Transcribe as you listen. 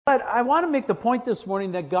But I want to make the point this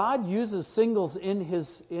morning that God uses singles in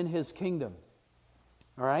His kingdom.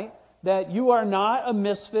 All right? That you are not a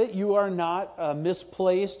misfit, you are not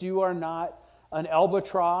misplaced, you are not an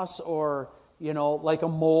albatross or, like a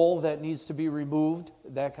mole that needs to be removed,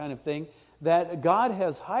 that kind of thing. That God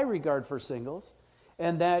has high regard for singles,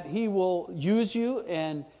 and that He will use you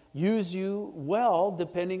and use you well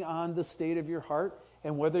depending on the state of your heart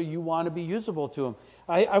and whether you want to be usable to Him.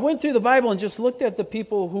 I went through the Bible and just looked at the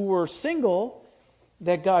people who were single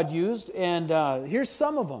that God used, and here's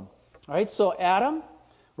some of them. All right, so Adam,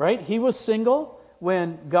 right, he was single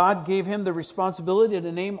when God gave him the responsibility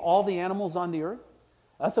to name all the animals on the earth.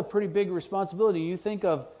 That's a pretty big responsibility. You think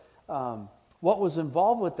of what was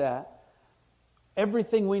involved with that.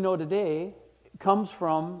 Everything we know today comes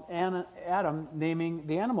from Adam naming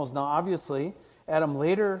the animals. Now, obviously, Adam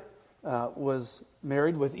later was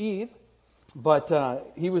married with Eve, but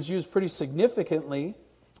he was used pretty significantly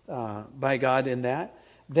by God in that.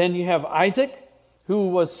 Then you have Isaac, who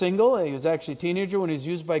was single. He was actually a teenager when he was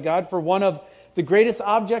used by God for one of the greatest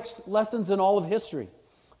object lessons in all of history,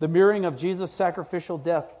 the mirroring of Jesus' sacrificial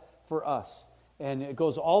death for us. And it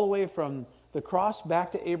goes all the way from the cross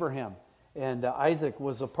back to Abraham. And Isaac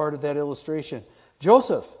was a part of that illustration.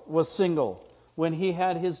 Joseph was single when he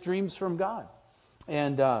had his dreams from God.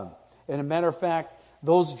 And a matter of fact,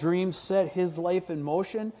 those dreams set his life in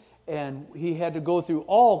motion, and he had to go through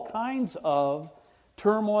all kinds of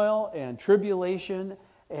turmoil and tribulation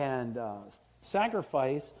and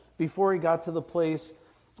sacrifice before he got to the place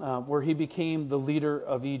where he became the leader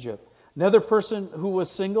of Egypt. Another person who was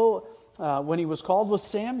single when he was called was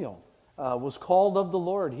Samuel, was called of the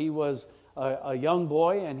Lord. He was a young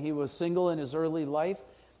boy, and he was single in his early life,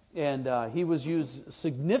 and he was used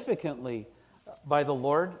significantly by the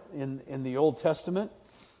Lord in the Old Testament.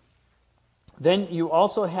 Then you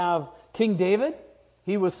also have King David.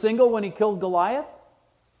 He was single when he killed Goliath,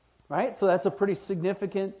 right? So that's a pretty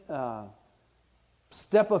significant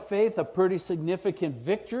step of faith, a pretty significant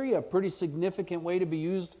victory, a pretty significant way to be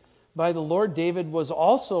used by the Lord. David was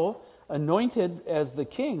also anointed as the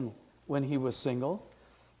king when he was single.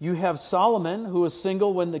 You have Solomon, who was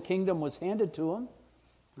single when the kingdom was handed to him.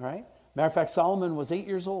 Right? Matter of fact, Solomon was 8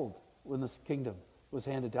 years old when this kingdom was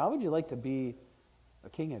handed to him. How would you like to be a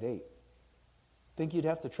king at 8? Think you'd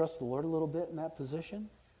have to trust the Lord a little bit in that position?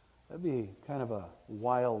 That'd be kind of a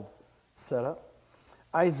wild setup.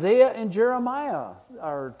 Isaiah and Jeremiah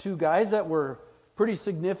are two guys that were pretty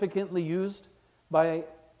significantly used by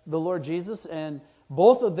the Lord Jesus, and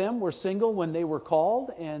both of them were single when they were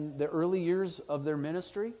called and the early years of their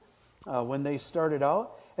ministry, when they started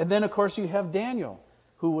out. And then, of course, you have Daniel,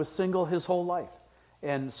 who was single his whole life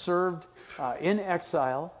and served in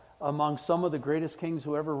exile among some of the greatest kings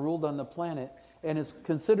who ever ruled on the planet, and is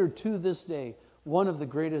considered to this day one of the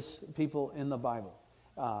greatest people in the Bible,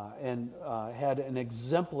 and had an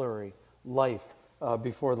exemplary life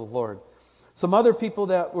before the Lord. Some other people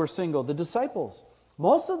that were single, the disciples.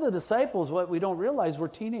 Most of the disciples, what we don't realize, were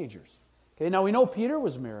teenagers. Okay, now we know Peter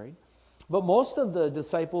was married, but most of the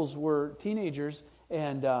disciples were teenagers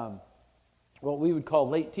and what we would call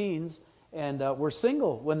late teens, and were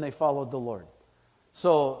single when they followed the Lord.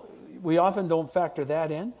 So we often don't factor that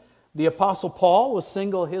in. The Apostle Paul was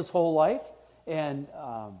single his whole life and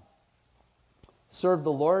served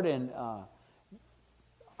the Lord in,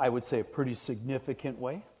 I would say, a pretty significant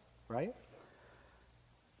way, right?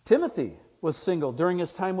 Timothy was single during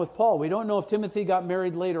his time with Paul. We don't know if Timothy got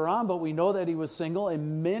married later on, but we know that he was single,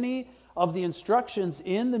 and many of the instructions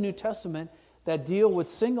in the New Testament that deal with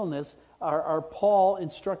singleness are Paul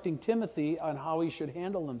instructing Timothy on how he should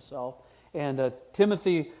handle himself. And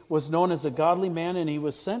Timothy was known as a godly man, and he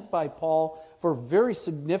was sent by Paul for very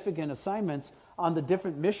significant assignments on the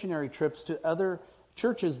different missionary trips to other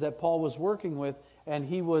churches that Paul was working with, and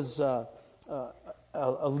he was a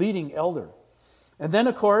leading elder. And then,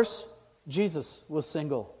 of course, Jesus was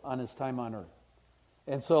single on his time on earth.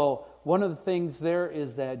 And so one of the things there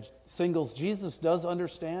is that singles, Jesus does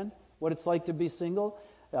understand what it's like to be single.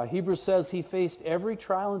 Hebrews says he faced every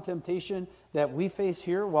trial and temptation that we face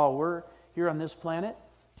here while we're here on this planet,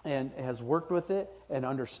 and has worked with it and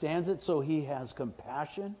understands it, so he has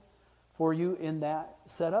compassion for you in that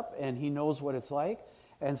setup, and he knows what it's like.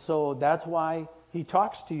 And so that's why he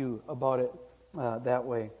talks to you about it that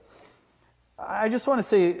way. I just want to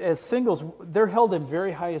say, as singles, they're held in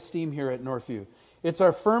very high esteem here at Northview. It's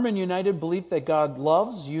our firm and united belief that God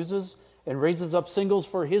loves, uses, and raises up singles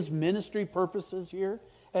for his ministry purposes here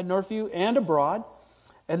at Northview and abroad.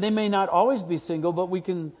 And they may not always be single, but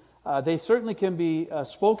they certainly can be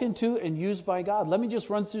spoken to and used by God. Let me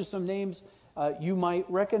just run through some names you might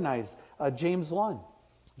recognize. James Lunn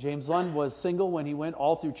James Lund was single when he went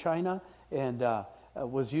all through China and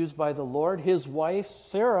was used by the Lord. His wife,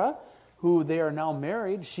 Sarah, who they are now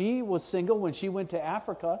married, she was single when she went to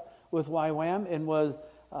Africa with YWAM and was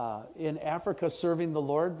in Africa serving the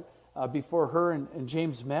Lord before her and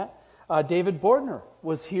James met. David Bordner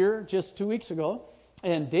was here just 2 weeks ago,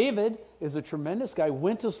 and David is a tremendous guy,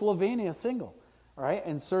 went to Slovenia single, all right,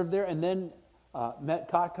 and served there, and then met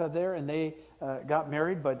Katka there, and they got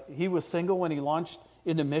married, but he was single when he launched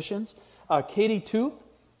into missions. Katie Toop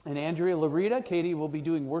and Andrea Larita. Katie will be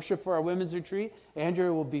doing worship for our women's retreat.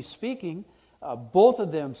 Andrea will be speaking. Both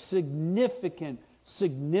of them significant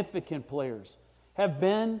players. Have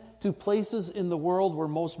been to places in the world where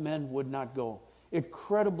most men would not go.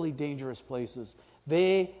 Incredibly dangerous places.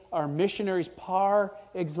 They are missionaries par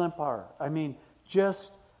exemplar. I mean,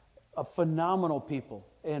 just a phenomenal people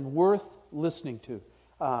and worth listening to.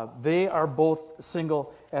 They are both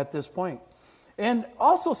single at this point. And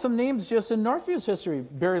also some names just in Northview's history.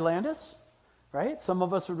 Barry Landis, right? Some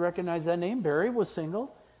of us would recognize that name. Barry was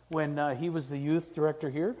single when he was the youth director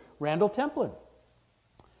here. Randall Templin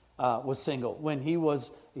was single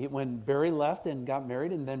when Barry left and got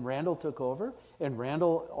married, and then Randall took over. And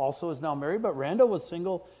Randall also is now married, but Randall was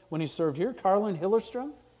single when he served here. Carlin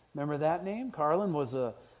Hillerstrom, remember that name? Carlin was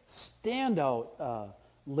a standout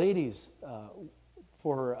ladies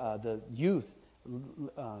for the youth,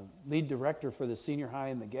 lead director for the senior high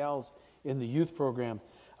and the gals in the youth program.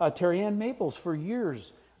 Terry Ann Maples for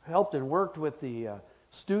years helped and worked with the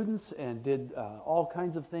students and did all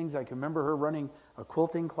kinds of things. I can remember her running a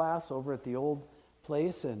quilting class over at the old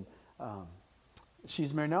place, and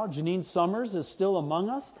she's married now. Janine Summers is still among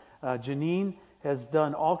us. Janine has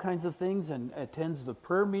done all kinds of things and attends the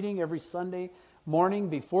prayer meeting every Sunday morning.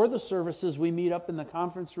 Before the services, we meet up in the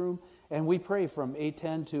conference room and we pray from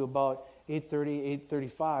 8:10 to about 8:30,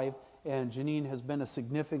 8:35, and Janine has been a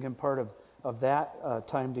significant part of that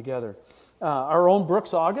time together. Our own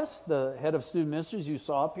Brooks August, the head of student ministries you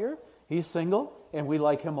saw up here, he's single, and we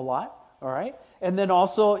like him a lot, all right? And then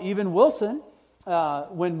also even Wilson,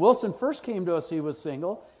 when Wilson first came to us, he was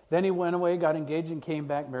single. Then he went away, got engaged, and came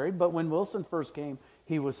back married. But when Wilson first came,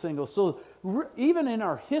 he was single. So even in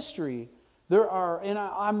our history, there are, and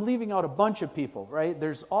I'm leaving out a bunch of people, right?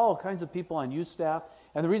 There's all kinds of people on youth staff.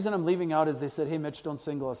 And the reason I'm leaving out is they said, hey, Mitch, don't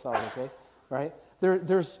single us out, okay? Right?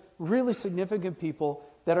 There's really significant people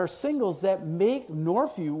that are singles that make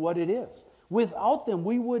Northview what it is. Without them,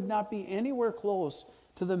 we would not be anywhere close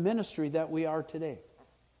to the ministry that we are today.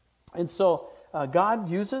 And so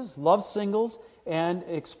God loves singles, and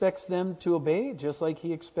expects them to obey, just like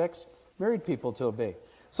he expects married people to obey.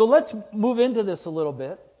 So let's move into this a little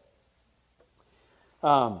bit.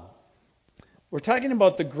 We're talking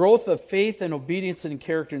about the growth of faith and obedience and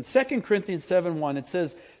character. In 2 Corinthians 7:1, it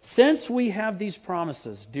says, since we have these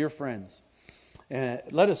promises, dear friends,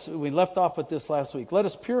 we left off with this last week, let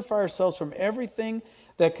us purify ourselves from everything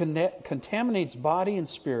that contaminates body and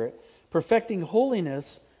spirit, perfecting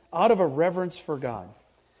holiness out of a reverence for God.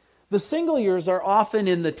 The single years are often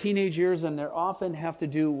in the teenage years, and they often have to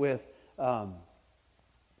do with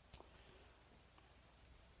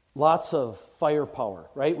lots of firepower,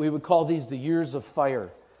 right? We would call these the years of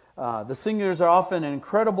fire. The single years are often an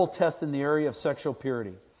incredible test in the area of sexual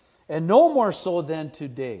purity, and no more so than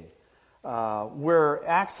today, where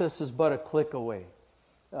access is but a click away.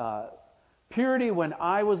 Purity when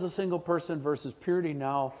I was a single person versus purity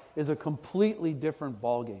now is a completely different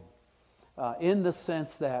ballgame, in the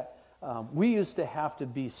sense that we used to have to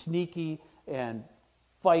be sneaky and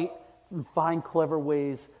fight and find clever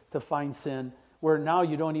ways to find sin, where now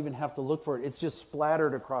you don't even have to look for it. It's just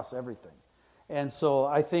splattered across everything. And so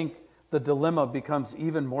I think the dilemma becomes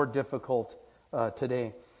even more difficult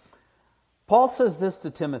today. Paul says this to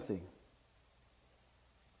Timothy.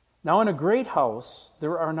 Now in a great house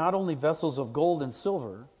there are not only vessels of gold and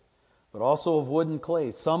silver, but also of wood and clay,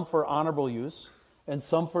 some for honorable use and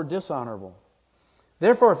some for dishonorable.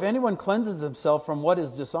 Therefore, if anyone cleanses himself from what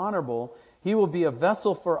is dishonorable, he will be a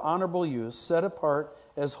vessel for honorable use, set apart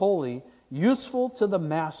as holy, useful to the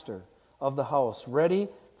master of the house, ready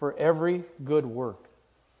for every good work.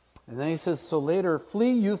 And then he says, so later,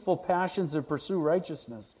 flee youthful passions and pursue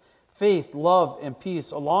righteousness, faith, love, and peace,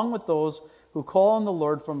 along with those who call on the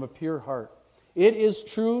Lord from a pure heart. It is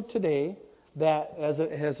true today that, as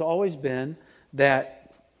it has always been,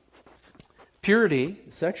 that purity,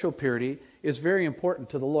 sexual purity, is very important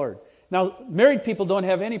to the Lord. Now, married people don't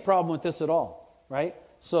have any problem with this at all, right?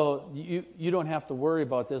 So you don't have to worry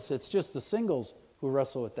about this. It's just the singles who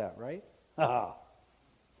wrestle with that, right?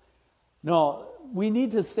 No, we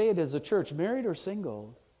need to say it as a church, married or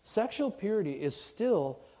single, sexual purity is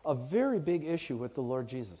still a very big issue with the Lord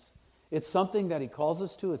Jesus. It's something that he calls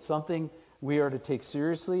us to. It's something we are to take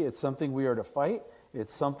seriously. It's something we are to fight.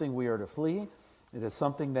 It's something we are to flee. It is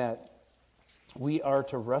something that we are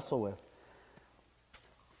to wrestle with.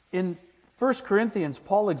 In 1 Corinthians,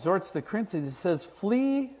 Paul exhorts the Corinthians, he says,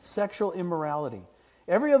 flee sexual immorality.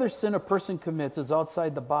 Every other sin a person commits is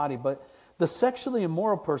outside the body, but the sexually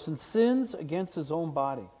immoral person sins against his own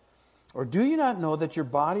body. Or do you not know that your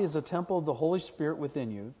body is a temple of the Holy Spirit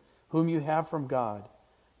within you, whom you have from God?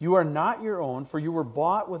 You are not your own, for you were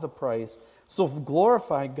bought with a price, so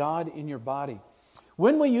glorify God in your body.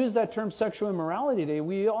 When we use that term sexual immorality today,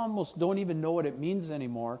 we almost don't even know what it means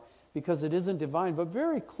anymore because it isn't divine. But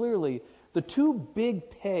very clearly, the two big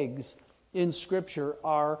pegs in Scripture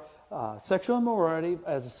are sexual immorality,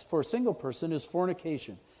 as for a single person, is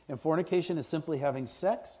fornication. And fornication is simply having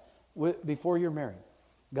sex before you're married.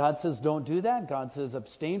 God says don't do that. God says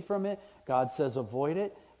abstain from it. God says avoid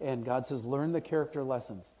it. And God says learn the character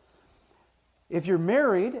lessons. If you're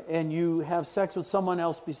married and you have sex with someone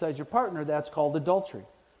else besides your partner, that's called adultery.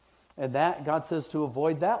 And that God says to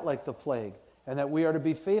avoid that like the plague. And that we are to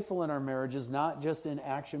be faithful in our marriages, not just in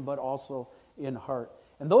action, but also in heart.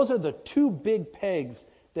 And those are the two big pegs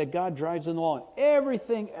that God drives in the law. And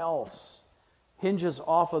everything else hinges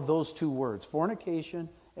off of those two words, fornication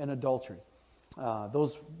and adultery.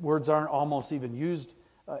 Those words aren't almost even used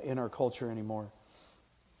in our culture anymore.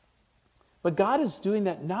 But God is doing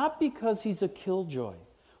that not because he's a killjoy.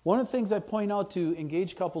 One of the things I point out to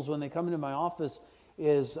engaged couples when they come into my office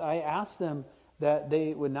is I ask them that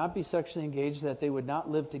they would not be sexually engaged, that they would not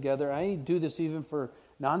live together. I do this even for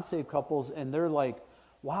non-saved couples, and they're like,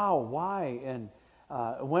 wow, why? And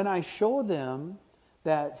when I show them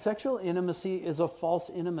that sexual intimacy is a false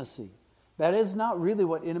intimacy, that is not really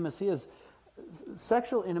what intimacy is.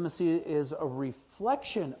 Sexual intimacy is a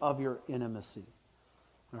reflection of your intimacy.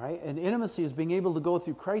 All right? And intimacy is being able to go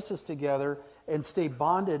through crisis together and stay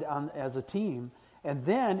bonded as a team. And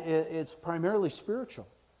then it's primarily spiritual.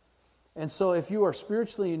 And so if you are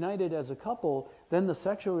spiritually united as a couple, then the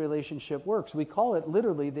sexual relationship works. We call it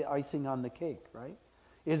literally the icing on the cake, right?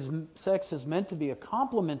 Sex is meant to be a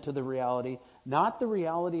complement to the reality, not the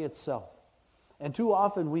reality itself. And too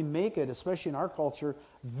often we make it, especially in our culture,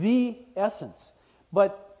 the essence.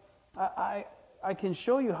 But I can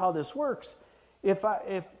show you how this works.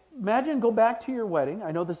 Imagine go back to your wedding.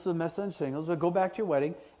 I know this is a message on singles, but go back to your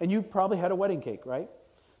wedding, and you probably had a wedding cake, right?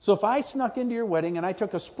 So if I snuck into your wedding and I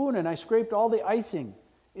took a spoon and I scraped all the icing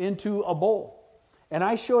into a bowl, and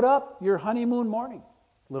I showed up your honeymoon morning,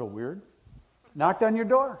 a little weird, knocked on your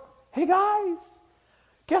door. Hey guys,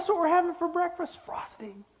 guess what we're having for breakfast?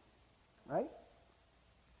 Frosting, right?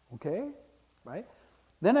 Okay, right?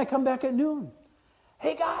 Then I come back at noon.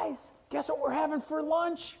 Hey guys, guess what we're having for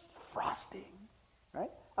lunch? Frosting, right?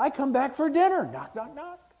 I come back for dinner. Knock, knock,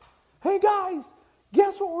 knock. Hey guys,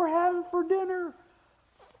 guess what we're having for dinner?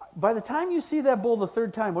 By the time you see that bowl the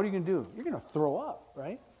third time, what are you going to do? You're going to throw up,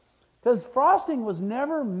 right? Because frosting was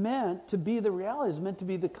never meant to be the reality. It was meant to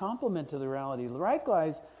be the complement to the reality. Right,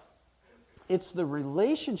 guys? It's the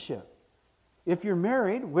relationship. If you're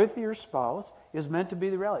married with your spouse, is meant to be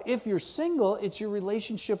the reality. If you're single, it's your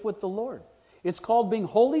relationship with the Lord. It's called being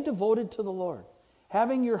wholly devoted to the Lord.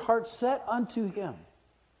 Having your heart set unto Him.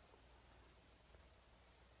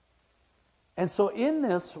 And so in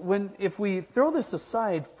this, if we throw this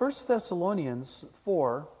aside, 1 Thessalonians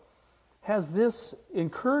 4 has this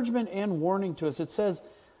encouragement and warning to us. It says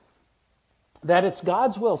that it's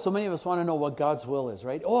God's will. So many of us want to know what God's will is,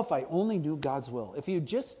 right? Oh, if I only knew God's will. If you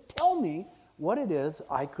just tell me what it is,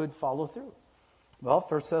 I could follow through. Well,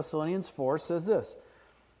 1 Thessalonians 4 says this.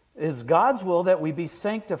 It is God's will that we be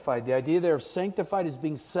sanctified. The idea there of sanctified is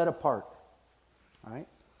being set apart. All right?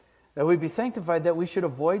 That we be sanctified, that we should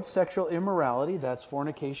avoid sexual immorality, that's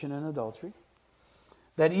fornication and adultery.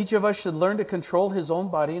 That each of us should learn to control his own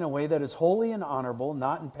body in a way that is holy and honorable,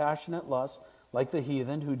 not in passionate lust, like the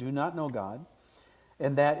heathen who do not know God.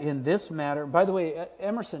 And that in this matter, by the way,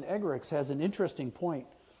 Emerson Eggerichs has an interesting point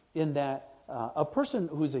in that a person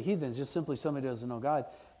who's a heathen, just simply somebody who doesn't know God,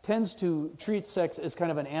 tends to treat sex as kind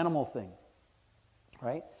of an animal thing,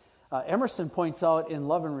 right? Emerson points out in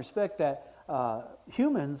Love and Respect that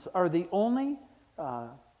humans are the only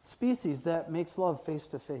species that makes love face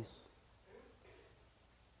to face.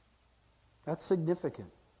 That's significant,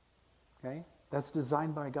 okay? That's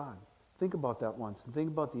designed by God. Think about that once and think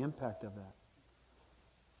about the impact of that.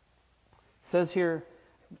 It says here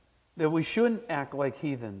that we shouldn't act like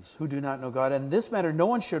heathens who do not know God. And in this matter, no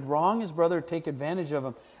one should wrong his brother or take advantage of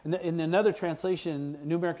him. In another translation,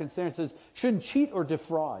 New American Standard says, shouldn't cheat or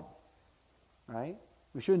defraud, right?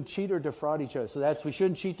 We shouldn't cheat or defraud each other. So we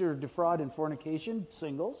shouldn't cheat or defraud in fornication,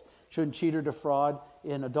 singles. Shouldn't cheat or defraud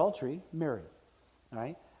in adultery, married. All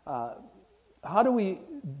right? How do we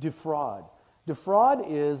defraud? Defraud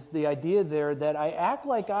is the idea there that I act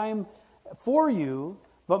like I'm for you,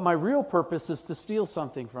 but my real purpose is to steal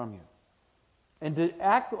something from you. And to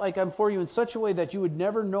act like I'm for you in such a way that you would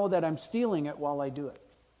never know that I'm stealing it while I do it.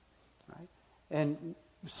 Right? And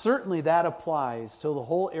certainly that applies to the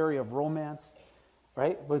whole area of romance,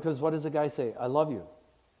 right? Because what does the guy say? I love you.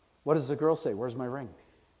 What does the girl say? Where's my ring?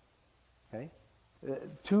 Okay?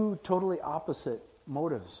 Two totally opposite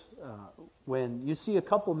motives. When you see a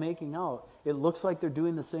couple making out, it looks like they're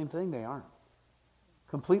doing the same thing. They aren't.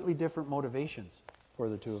 Completely different motivations for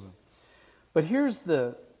the two of them. But here's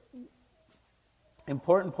the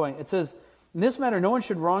important point. It says, in this matter, no one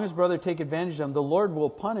should wrong his brother, take advantage of him. The Lord will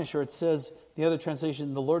punish, or it says, the other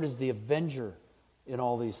translation, the Lord is the avenger in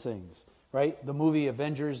all these things. Right? The movie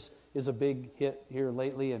Avengers is a big hit here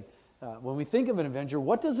lately. And when we think of an avenger,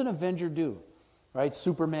 what does an avenger do? Right?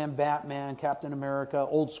 Superman, Batman, Captain America,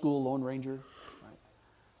 old school Lone Ranger. Right?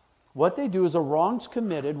 What they do is a wrong's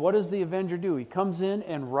committed. What does the avenger do? He comes in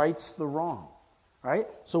and rights the wrong. Right?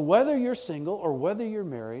 So whether you're single or whether you're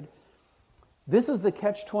married, this is the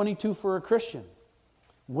catch-22 for a Christian.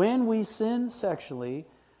 When we sin sexually,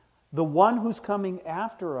 the one who's coming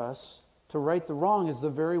after us to right the wrong is the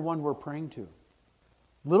very one we're praying to.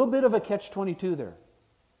 Little bit of a catch-22 there.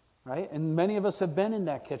 Right? And many of us have been in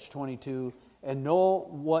that catch-22 and know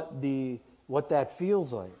what that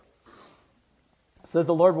feels like. It says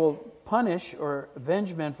the Lord will punish or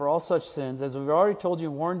avenge men for all such sins, as we've already told you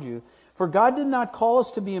and warned you. For God did not call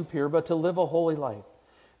us to be impure, but to live a holy life.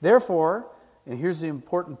 Therefore, and here's the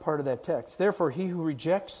important part of that text, therefore he who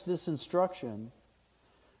rejects this instruction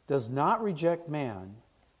does not reject man,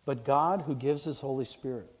 but God who gives his Holy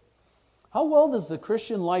Spirit. How well does the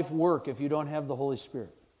Christian life work if you don't have the Holy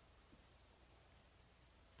Spirit?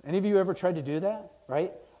 Any of you ever tried to do that?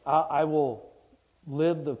 Right? I will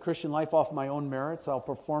live the Christian life off my own merits. I'll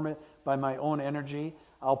perform it by my own energy.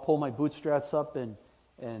 I'll pull my bootstraps up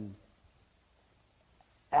and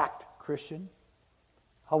act Christian.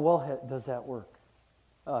 How well does that work?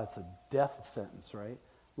 It's a death sentence, right?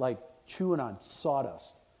 Like chewing on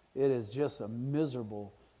sawdust. It is just a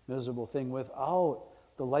miserable, miserable thing. Without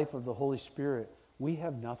the life of the Holy Spirit, we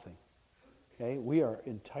have nothing. Okay? We are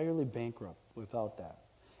entirely bankrupt without that.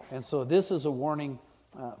 And so this is a warning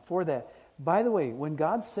for that. By the way, when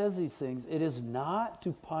God says these things, it is not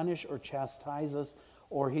to punish or chastise us,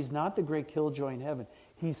 or he's not the great killjoy in heaven.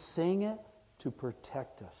 He's saying it to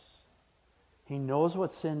protect us. He knows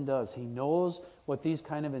what sin does. He knows what these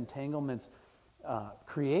kind of entanglements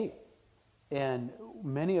create. And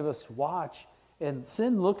many of us watch, and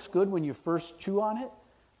sin looks good when you first chew on it,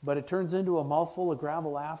 but it turns into a mouthful of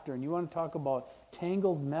gravel after. And you want to talk about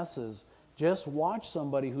tangled messes, just watch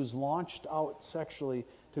somebody who's launched out sexually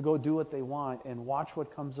to go do what they want and watch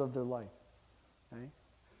what comes of their life. Okay?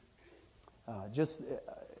 Just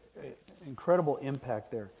incredible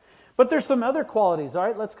impact there. But there's some other qualities. All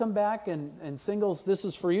right, let's come back and singles. This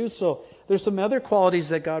is for you. So there's some other qualities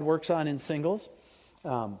that God works on in singles.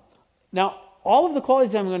 Now, all of the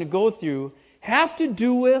qualities I'm going to go through have to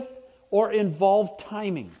do with or involve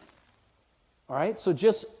timing. All right, so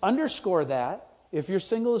just underscore that. If you're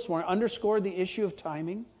single this morning, underscore the issue of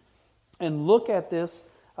timing and look at this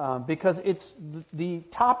because it's the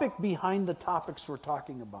topic behind the topics we're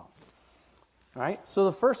talking about. All right, so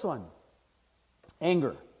the first one,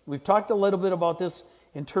 anger. We've talked a little bit about this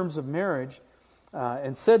in terms of marriage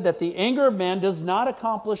and said that the anger of man does not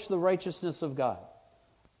accomplish the righteousness of God.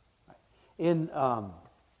 In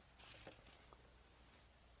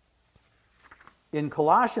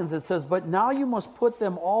Colossians it says, but now you must put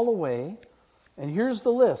them all away. And here's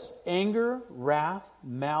the list: anger, wrath,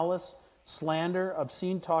 malice, slander,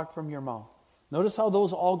 obscene talk from your mouth. Notice how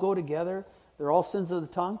those all go together. They're all sins of the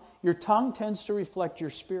tongue. Your tongue tends to reflect your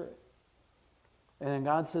spirit. And then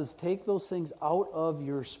God says, take those things out of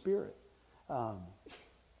your spirit.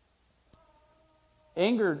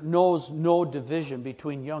 Anger knows no division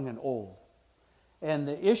between young and old. And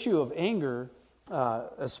the issue of anger,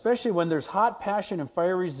 especially when there's hot passion and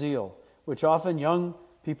fiery zeal, which often young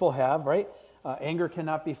people have, right? Anger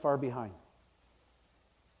cannot be far behind.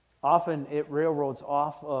 Often it railroads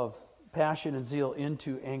off of passion and zeal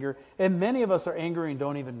into anger. And many of us are angry and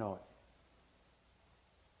don't even know it.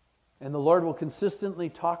 And the Lord will consistently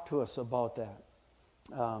talk to us about that.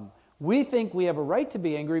 We think we have a right to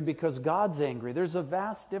be angry because God's angry. There's a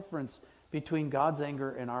vast difference between God's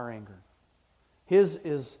anger and our anger. His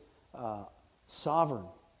is sovereign.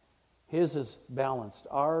 His is balanced.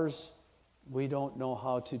 Ours We don't know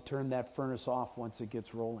how to turn that furnace off once it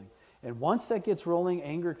gets rolling. And once that gets rolling,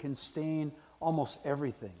 anger can stain almost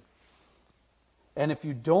everything. And if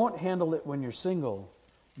you don't handle it when you're single,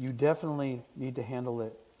 you definitely need to handle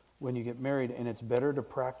it when you get married, and it's better to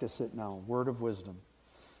practice it now. Word of wisdom.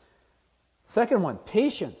 Second one,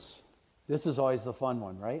 patience. This is always the fun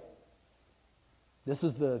one, right? This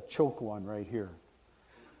is the choke one right here.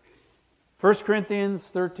 1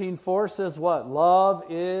 Corinthians 13:4 says what? Love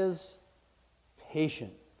is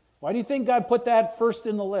patient. Why do you think God put that first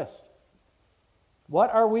in the list?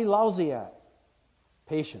 What are we lousy at?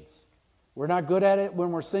 Patience. We're not good at it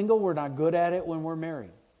when we're single. We're not good at it when we're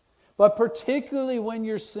married. But particularly when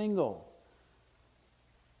you're single,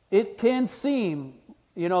 it can seem,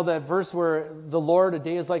 that verse where the Lord, a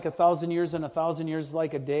day is like 1,000 years and 1,000 years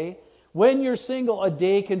like a day. When you're single, a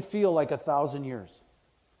day can feel like 1,000 years.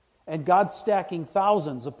 And God's stacking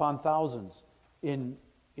thousands upon thousands in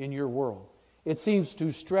your world. It seems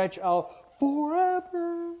to stretch out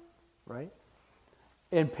forever, right?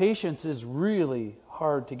 And patience is really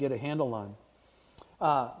hard to get a handle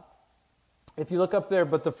on. If you look up there,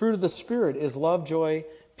 but the fruit of the Spirit is love, joy,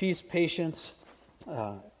 peace, patience,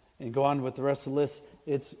 and go on with the rest of the list.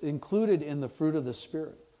 It's included in the fruit of the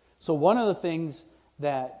Spirit. So one of the things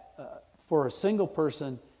that for a single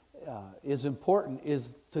person is important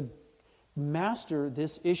is to master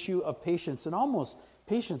this issue of patience. And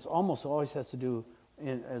patience almost always has to do,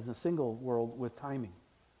 as a single world, with timing,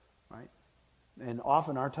 right? And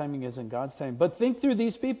often our timing isn't God's timing. But think through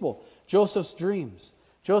these people. Joseph's dreams.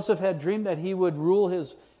 Joseph had dreamed that he would rule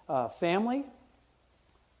his family.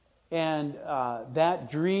 And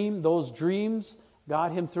those dreams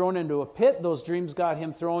got him thrown into a pit. Those dreams got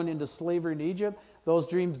him thrown into slavery in Egypt. Those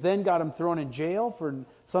dreams then got him thrown in jail for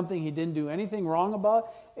something he didn't do anything wrong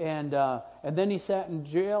about. And then he sat in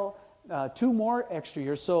jail 2 more extra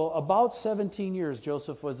years. So about 17 years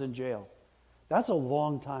Joseph was in jail. That's a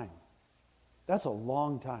long time. That's a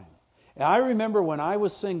long time. And I remember when I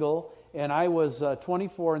was single and I was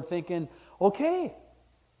 24 and thinking, okay,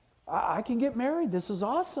 I can get married. This is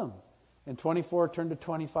awesome. And 24 turned to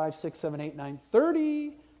 25, 6, 7, 8, 9,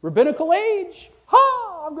 30. Rabbinical age.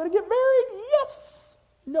 Ha! I'm going to get married. Yes!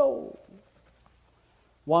 No.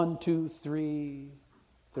 1, 2, 3,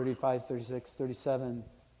 35, 36, 37,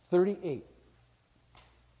 38.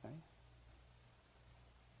 Okay?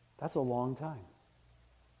 That's a long time.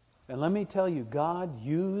 And let me tell you, God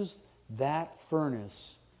used that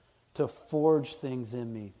furnace to forge things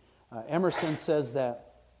in me. Emerson says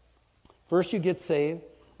that first you get saved,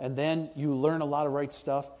 and then you learn a lot of right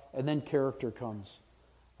stuff, and then character comes,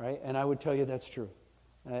 right? And I would tell you that's true.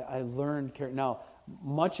 I learned character. Now,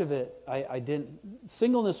 much of it, I didn't.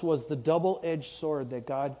 Singleness was the double-edged sword that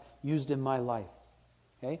God used in my life.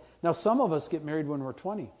 Okay? Now, some of us get married when we're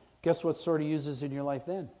 20. Guess what sword He uses in your life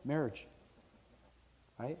then? Marriage.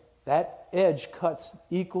 Right? That edge cuts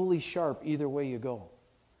equally sharp either way you go.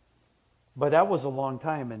 But that was a long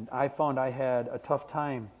time, and I found I had a tough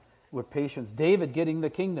time with patience. David getting the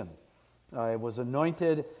kingdom. Was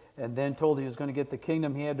anointed and then told he was going to get the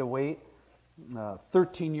kingdom. He had to wait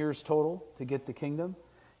 13 years total to get the kingdom.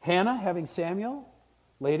 Hannah having Samuel.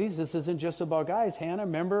 Ladies, this isn't just about guys. Hannah,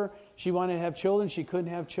 remember, she wanted to have children. She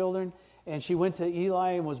couldn't have children. And she went to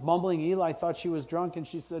Eli and was mumbling. Eli thought she was drunk, and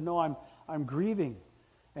she said, no, I'm grieving.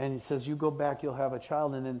 And he says, you go back, you'll have a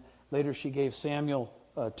child. And then later she gave Samuel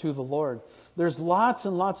to the Lord. There's lots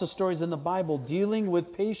and lots of stories in the Bible dealing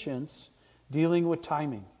with patience, dealing with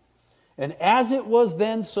timing. And as it was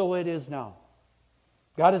then, so it is now.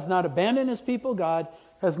 God has not abandoned His people. God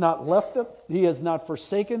has not left them. He has not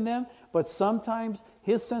forsaken them. But sometimes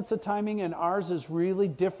His sense of timing and ours is really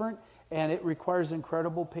different, and it requires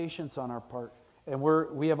incredible patience on our part. And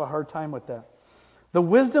we have a hard time with that. The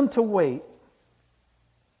wisdom to wait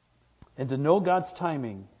and to know God's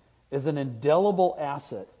timing is an indelible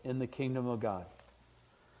asset in the kingdom of God.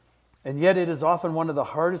 And yet it is often one of the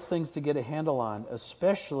hardest things to get a handle on,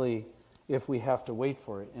 especially if we have to wait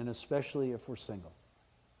for it, and especially if we're single.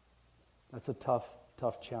 That's a tough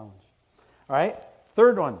challenge. All right,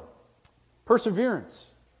 third one, perseverance.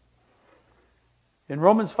 In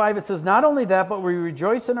Romans 5 it says, not only that, but we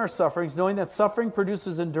rejoice in our sufferings, knowing that suffering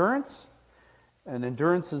produces endurance. And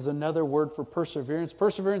endurance is another word for perseverance.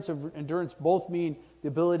 Perseverance and endurance both mean the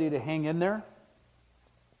ability to hang in there.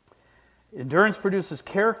 Endurance produces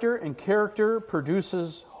character, and character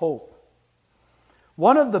produces hope.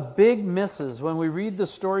 One of the big misses when we read the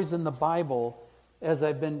stories in the Bible, as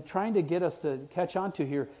I've been trying to get us to catch on to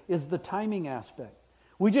here, is the timing aspect.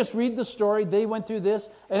 We just read the story, they went through this,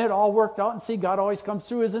 and it all worked out, and see, God always comes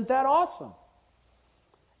through. Isn't that awesome?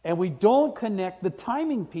 And we don't connect the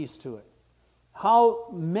timing piece to it. how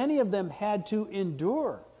many of them had to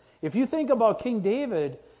endure. If you think about King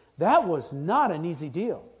David, that was not an easy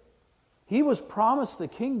deal. He was promised the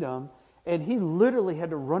kingdom, and he literally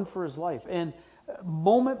had to run for his life. And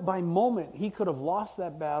moment by moment, he could have lost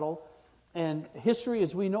that battle, and history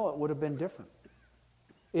as we know it would have been different.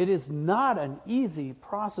 It is not an easy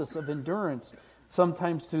process of endurance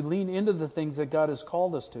sometimes to lean into the things that God has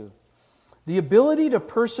called us to. The ability to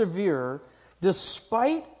persevere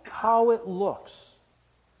despite how it looks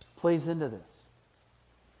plays into this.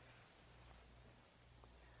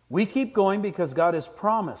 We keep going because God has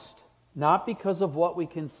promised, not because of what we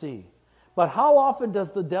can see. But how often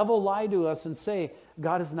does the devil lie to us and say,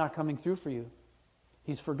 God is not coming through for you?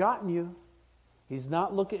 He's forgotten you. He's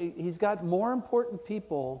not looking. He's got more important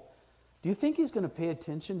people. Do you think he's going to pay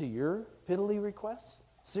attention to your piddly requests?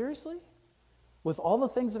 Seriously? With all the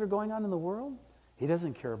things that are going on in the world? He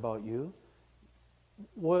doesn't care about you.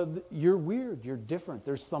 Well, you're weird. You're different.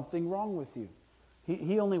 There's something wrong with you.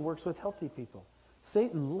 He only works with healthy people.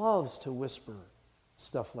 Satan loves to whisper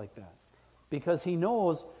stuff like that because he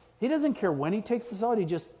knows he doesn't care when he takes us out. He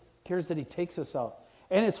just cares that he takes us out.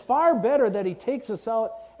 And it's far better that he takes us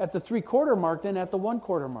out at the 3/4 mark than at the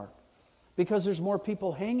 1/4 mark, because there's more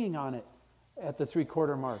people hanging on it at the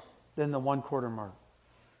 3/4 mark than the 1/4 mark.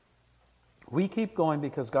 We keep going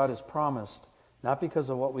because God has promised, not because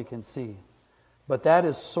of what we can see. But that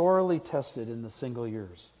is sorely tested in the single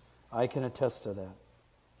years. I can attest to that.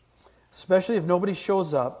 Especially if nobody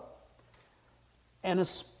shows up, and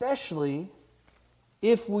especially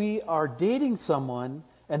if we are dating someone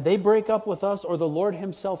and they break up with us, or the Lord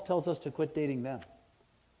himself tells us to quit dating them.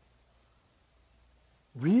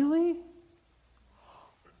 Really?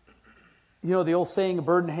 You know the old saying, a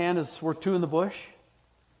bird in hand is worth two in the bush?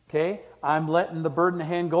 Okay? I'm letting the bird in the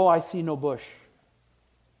hand go. I see no bush.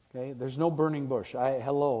 Okay? There's no burning bush.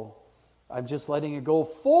 Hello. I'm just letting it go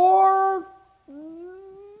for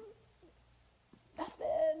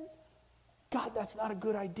nothing. God, that's not a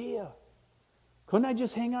good idea. Couldn't I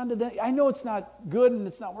just hang on to that? I know it's not good and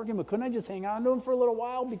it's not working, but couldn't I just hang on to him for a little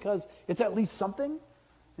while because it's at least something?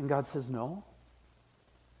 And God says, no.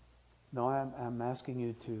 No, I'm asking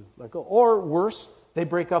you to let go. Or worse, they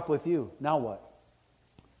break up with you. Now what?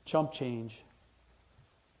 Chump change.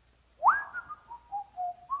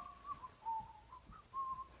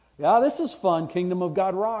 Yeah, this is fun. Kingdom of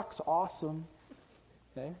God rocks. Awesome.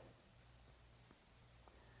 Okay.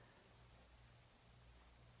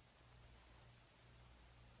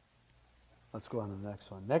 Let's go on to the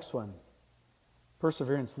next one. Next one.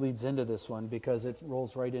 Perseverance leads into this one because it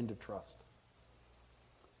rolls right into trust.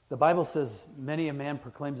 The Bible says, many a man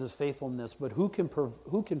proclaims his faithfulness, but who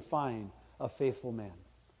can find a faithful man?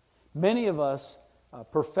 Many of us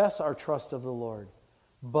profess our trust of the Lord,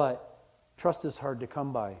 but trust is hard to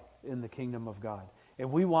come by in the kingdom of God.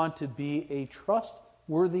 And we want to be a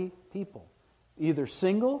trustworthy people, either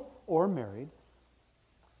single or married.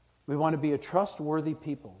 We want to be a trustworthy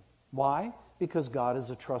people. Why? Because God is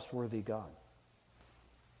a trustworthy God.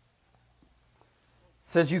 It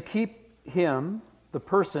says you keep him, the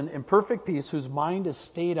person, in perfect peace whose mind is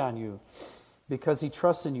stayed on you because he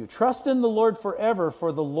trusts in you. Trust in the Lord forever,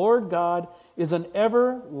 for the Lord God is an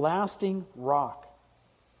everlasting rock.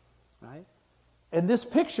 Right? And this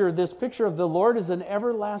picture of the Lord as an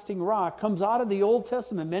everlasting rock comes out of the Old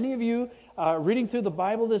Testament. Many of you are reading through the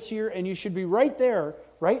Bible this year, and you should be right there,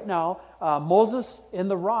 right now. Moses and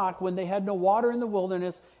the rock, when they had no water in the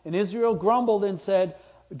wilderness, and Israel grumbled and said,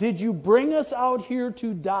 "Did you bring us out here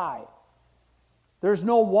to die? There's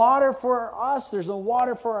no water for us. There's no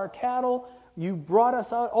water for our cattle. You brought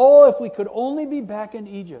us out. Oh, if we could only be back in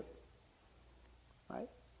Egypt." Right?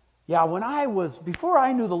 Yeah, before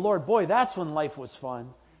I knew the Lord, boy, that's when life was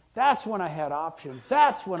fun. That's when I had options.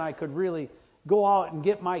 That's when I could really go out and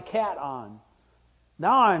get my cat on.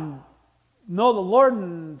 Now I know the Lord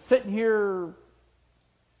and sitting here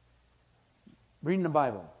reading the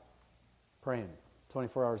Bible, praying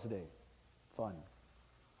 24 hours a day. Fun.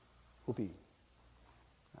 Whoopee.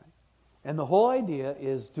 And the whole idea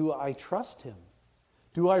is, do I trust him?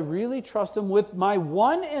 Do I really trust him with my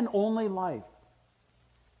one and only life?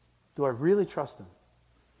 Do I really trust him?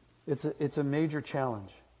 It's a major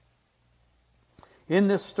challenge. In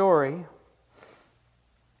this story,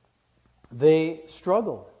 they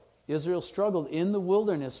struggled. Israel struggled in the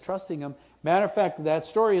wilderness, trusting him. Matter of fact, that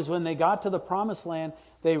story is when they got to the promised land,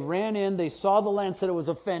 they ran in, they saw the land, said it was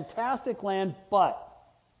a fantastic land, but,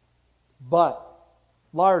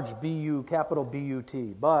 large B-U, capital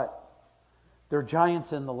B-U-T, but there are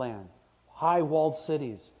giants in the land, high walled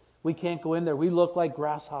cities. We can't go in there. We look like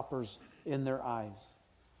grasshoppers in their eyes.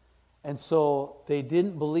 And so they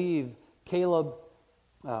didn't believe Caleb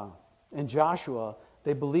and Joshua,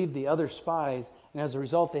 they believed the other spies, and as a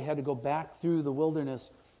result, they had to go back through the wilderness.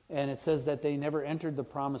 And it says that they never entered the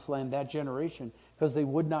promised land, that generation, because they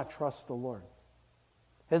would not trust the Lord.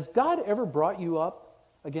 Has God ever brought you up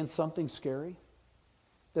against something scary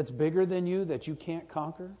that's bigger than you, that you can't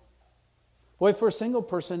conquer? Boy, for a single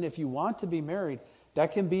person, if you want to be married,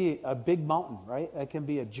 that can be a big mountain, right? That can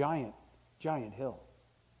be a giant, giant hill.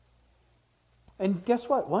 And guess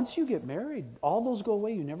what? Once you get married, all those go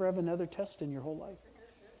away. You never have another test in your whole life.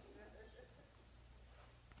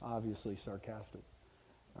 Obviously sarcastic,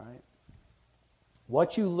 right?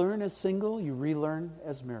 What you learn as single, you relearn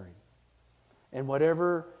as married. And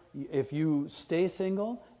whatever, if you stay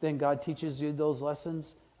single, then God teaches you those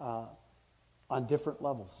lessons on different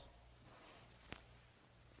levels.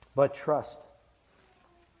 But trust.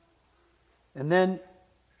 And then,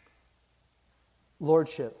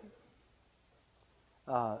 lordship.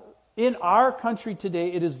 In our country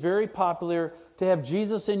today, it is very popular to have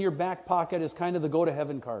Jesus in your back pocket as kind of the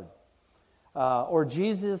go-to-heaven card. Or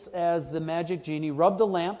Jesus as the magic genie. Rub the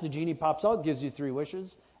lamp, the genie pops out, gives you 3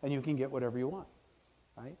 wishes, and you can get whatever you want.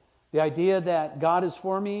 Right? The idea that God is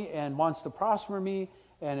for me and wants to prosper me,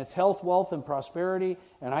 and it's health, wealth, and prosperity,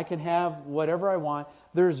 and I can have whatever I want.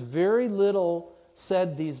 There's very little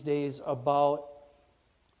said these days about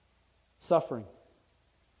suffering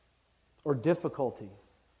or difficulty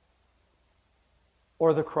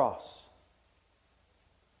or the cross.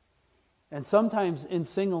 And sometimes in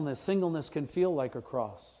singleness can feel like a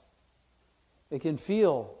cross. It can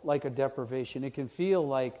feel like a deprivation. It can feel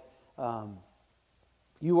like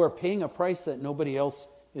you are paying a price that nobody else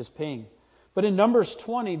is paying. But in Numbers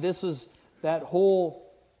 20, this is that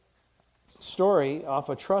whole story off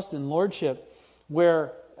of trust and lordship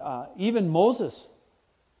where even Moses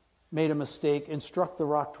made a mistake and struck the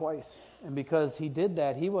rock twice. And because he did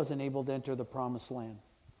that, he wasn't able to enter the promised land.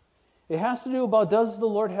 It has to do about, does the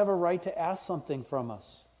Lord have a right to ask something from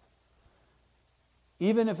us?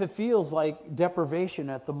 Even if it feels like deprivation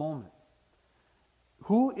at the moment.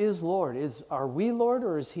 Who is Lord? Are we Lord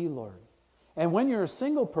or is He Lord? And when you're a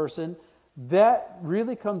single person, that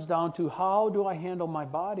really comes down to, how do I handle my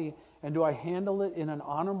body, and do I handle it in an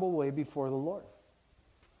honorable way before the Lord?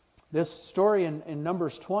 This story in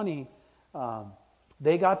Numbers 20,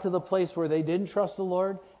 they got to the place where they didn't trust the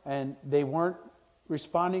Lord, and they weren't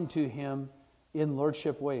responding to Him in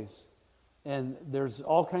lordship ways. And there's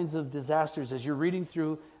all kinds of disasters. As you're reading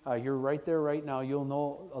through, you're right there right now, you'll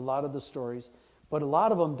know a lot of the stories. But a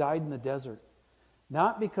lot of them died in the desert.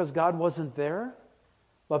 Not because God wasn't there,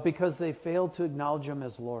 but because they failed to acknowledge Him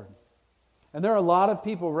as Lord. And there are a lot of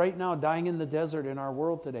people right now dying in the desert in our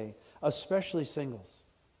world today, especially singles.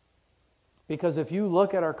 Because if you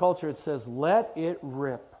look at our culture, it says, let it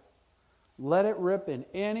rip. Let it rip in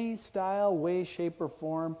any style, way, shape, or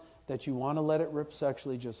form that you want to let it rip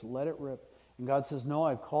sexually. Just let it rip. And God says, no,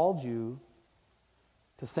 I've called you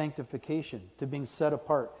to sanctification, to being set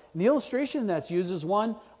apart. And the illustration that's used is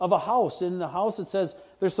one of a house. In the house, it says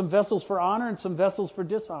there's some vessels for honor and some vessels for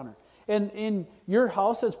dishonor. And in your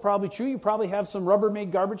house, that's probably true. You probably have some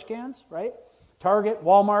Rubbermaid garbage cans, right? Target,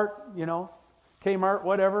 Walmart, Kmart,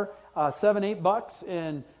 whatever, $7-8,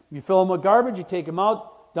 and you fill them with garbage, you take them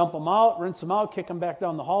out, dump them out, rinse them out, kick them back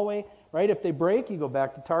down the hallway, right? If they break, you go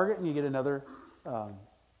back to Target and you get another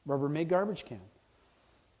Rubbermaid garbage can.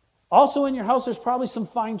 Also in your house, there's probably some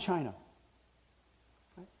fine china.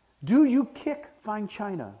 Do you kick fine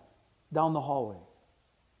china down the hallway?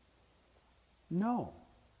 No,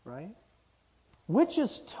 right? Which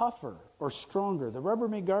is tougher or stronger, the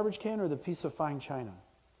Rubbermaid garbage can or the piece of fine china?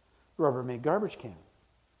 Rubbermaid garbage can.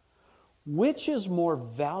 Which is more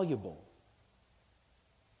valuable,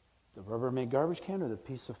 the Rubbermaid garbage can or the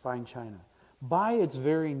piece of fine china? By its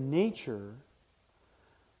very nature,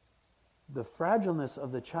 the fragileness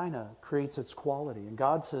of the china creates its quality. And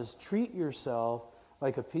God says, treat your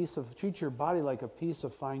body like a piece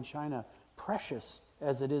of fine china, precious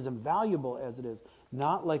as it is and valuable as it is,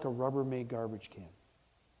 not like a Rubbermaid garbage can.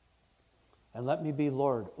 And let me be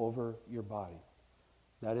Lord over your body.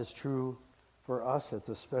 That is true for us. It's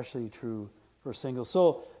especially true for singles.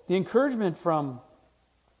 So the encouragement from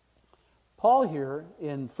Paul here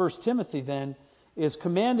in 1 Timothy then is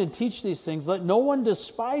command and teach these things. Let no one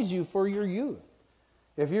despise you for your youth.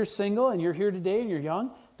 If you're single and you're here today and you're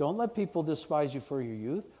young, don't let people despise you for your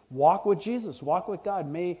youth. Walk with Jesus. Walk with God.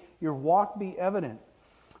 May your walk be evident.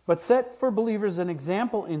 But set for believers an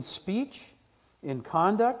example in speech, in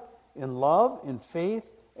conduct, in love, in faith,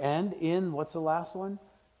 and in, what's the last one?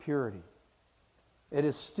 Purity. It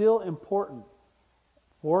is still important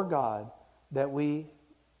for God that we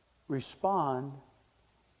respond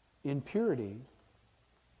in purity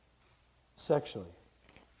sexually.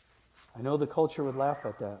 I know the culture would laugh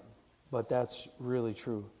at that, but that's really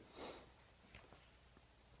true.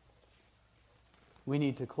 We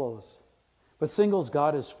need to close. But singles,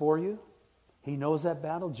 God is for you. He knows that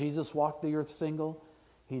battle. Jesus walked the earth single.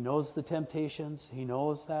 He knows the temptations. He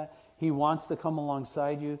knows that. He wants to come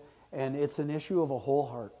alongside you. And it's an issue of a whole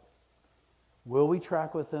heart. Will we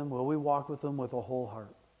track with Him? Will we walk with Him with a whole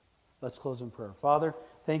heart? Let's close in prayer. Father,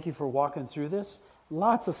 thank you for walking through this.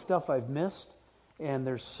 Lots of stuff I've missed. And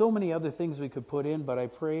there's so many other things we could put in, but I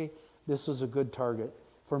pray this is a good target.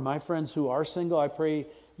 For my friends who are single, I pray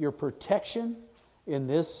your protection in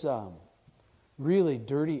this really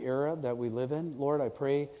dirty era that we live in. Lord, I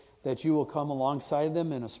pray that you will come alongside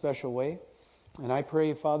them in a special way. And I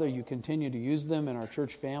pray, Father, you continue to use them in our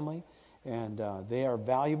church family. And they are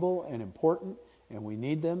valuable and important, and we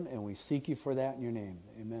need them, and we seek you for that in your name.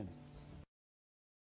 Amen.